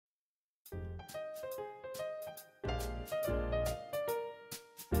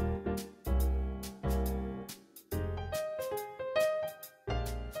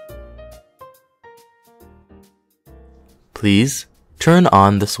Please turn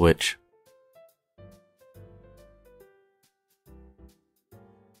on the switch.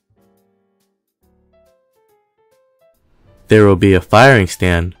 There will be a firing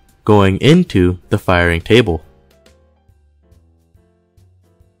stand going into the firing table.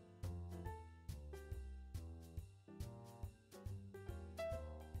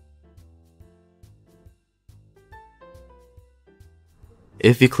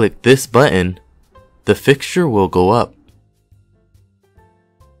 If you click this button, the fixture will go up.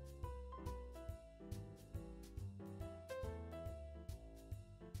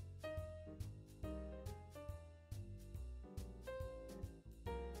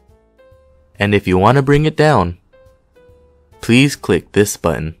 And if you want to bring it down, please click this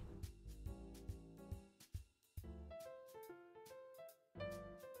button.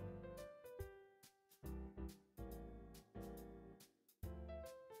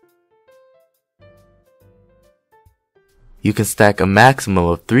 You can stack a maximum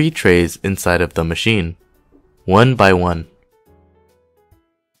of 3 trays inside of the machine, one by one.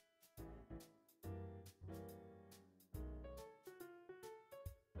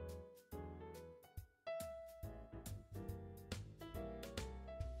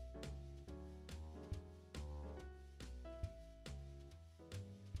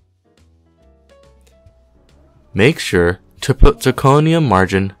 Make sure to put zirconium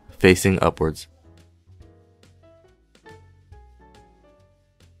margin facing upwards.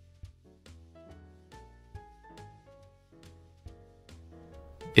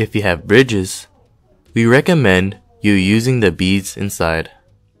 If you have bridges, we recommend you using the beads inside.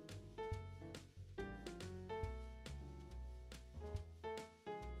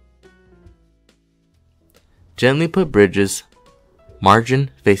 Gently put bridges,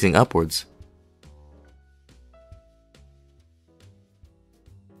 margin facing upwards.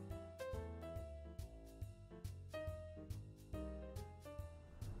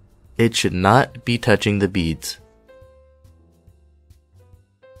 It should not be touching the beads.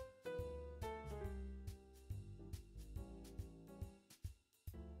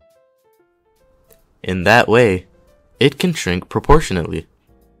 In that way, it can shrink proportionately.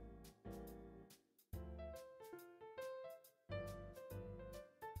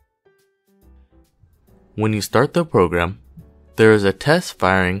 When you start the program, there is a test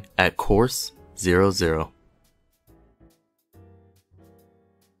firing at course 00.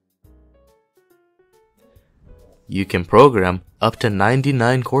 You can program up to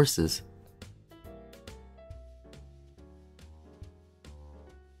 99 courses.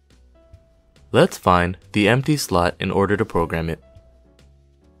 Let's find the empty slot in order to program it.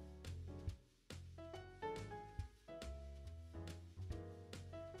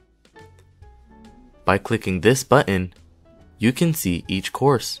 By clicking this button, you can see each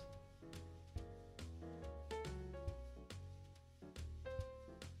course.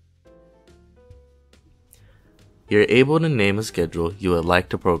 You're able to name a schedule you would like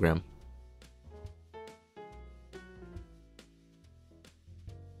to program.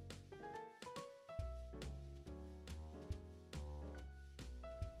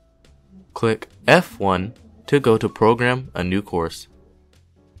 Click F1 to go to program a new course.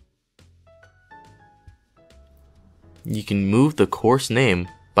 You can move the course name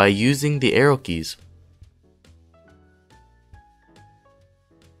by using the arrow keys.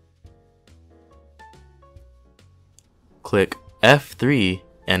 Click F3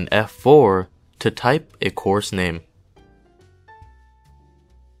 and F4 to type a course name.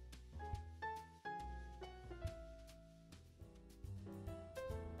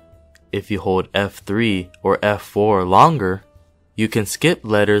 If you hold F3 or F4 longer, you can skip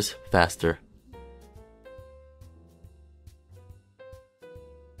letters faster.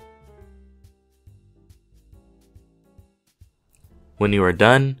 When you are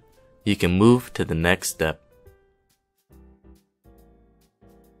done, you can move to the next step.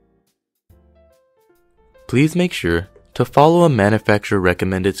 Please make sure to follow a manufacturer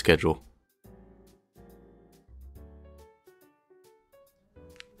recommended schedule.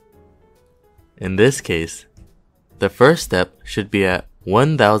 In this case, the first step should be at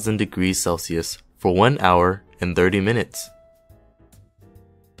 1000 degrees Celsius for 1 hour and 30 minutes.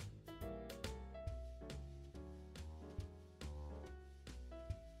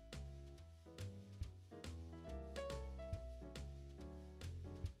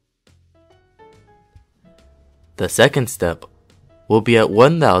 The second step will be at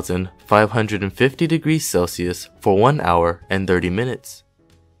 1550 degrees Celsius for 1 hour and 30 minutes.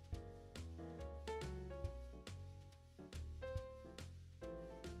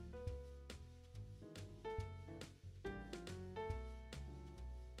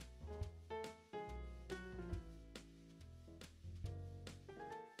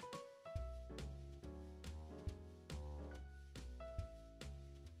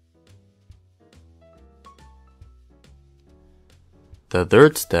 The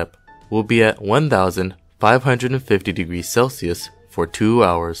third step will be at 1550 degrees Celsius for 2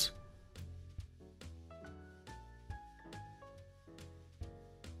 hours.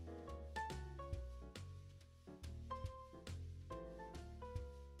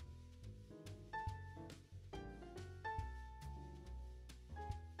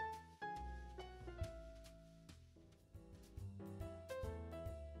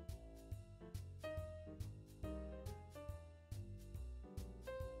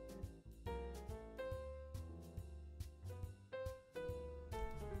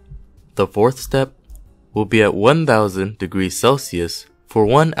 The fourth step will be at 1000 degrees Celsius for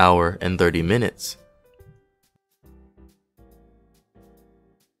 1 hour and 30 minutes.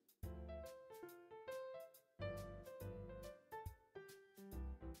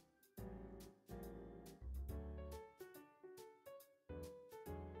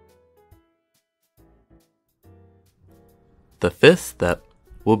 The fifth step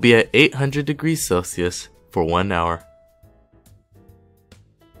will be at 800 degrees Celsius for 1 hour.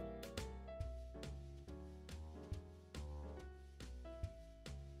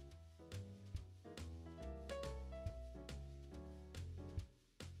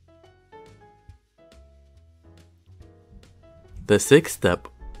 The sixth step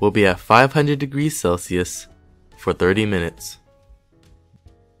will be at 500 degrees Celsius for 30 minutes.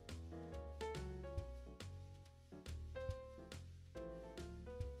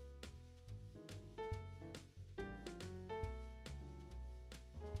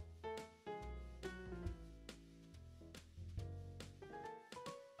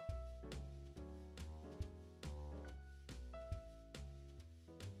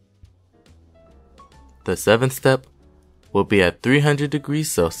 The seventh step will be at 300 degrees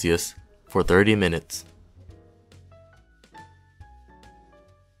Celsius for 30 minutes.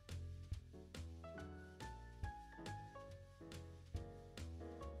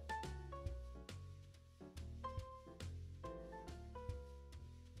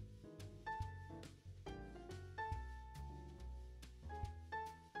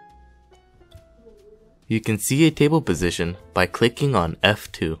 You can see a table position by clicking on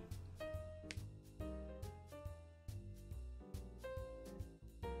F2.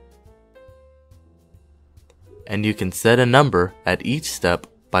 And you can set a number at each step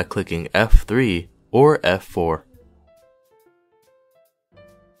by clicking F3 or F4.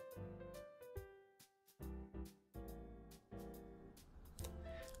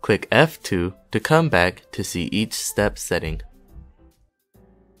 Click F2 to come back to see each step setting.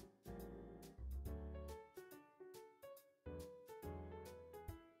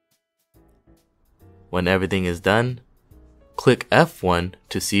 When everything is done, click F1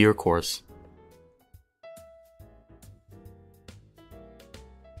 to see your course.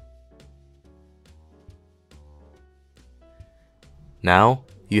 Now,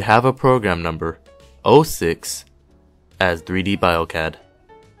 you have a program number, 06, as 3DBioCAD.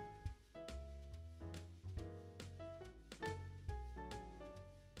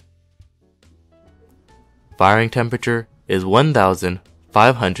 Firing temperature is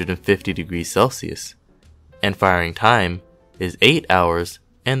 1550 degrees Celsius, and firing time is 8 hours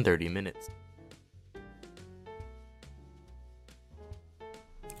and 30 minutes.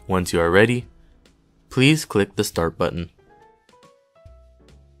 Once you are ready, please click the Start button.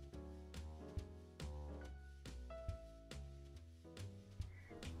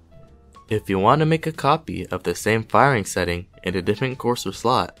 If you want to make a copy of the same firing setting in a different course or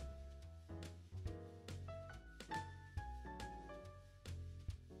slot,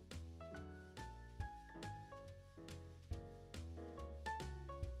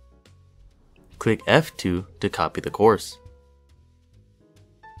 click F2 to copy the course.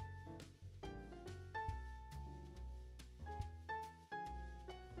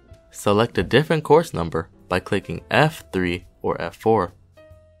 Select a different course number by clicking F3 or F4.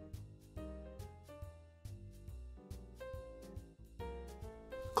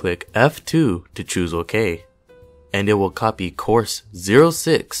 Click F2 to choose OK, and it will copy course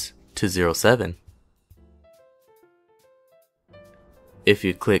 06 to 07. If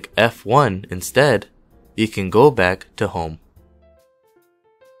you click F1 instead, you can go back to home.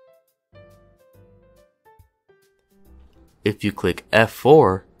 If you click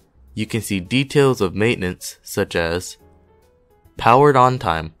F4, you can see details of maintenance such as powered on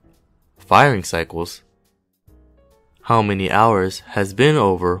time, firing cycles, how many hours has been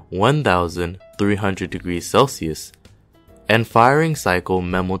over 1300 degrees Celsius, and firing cycle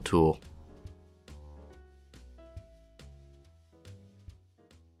memo tool.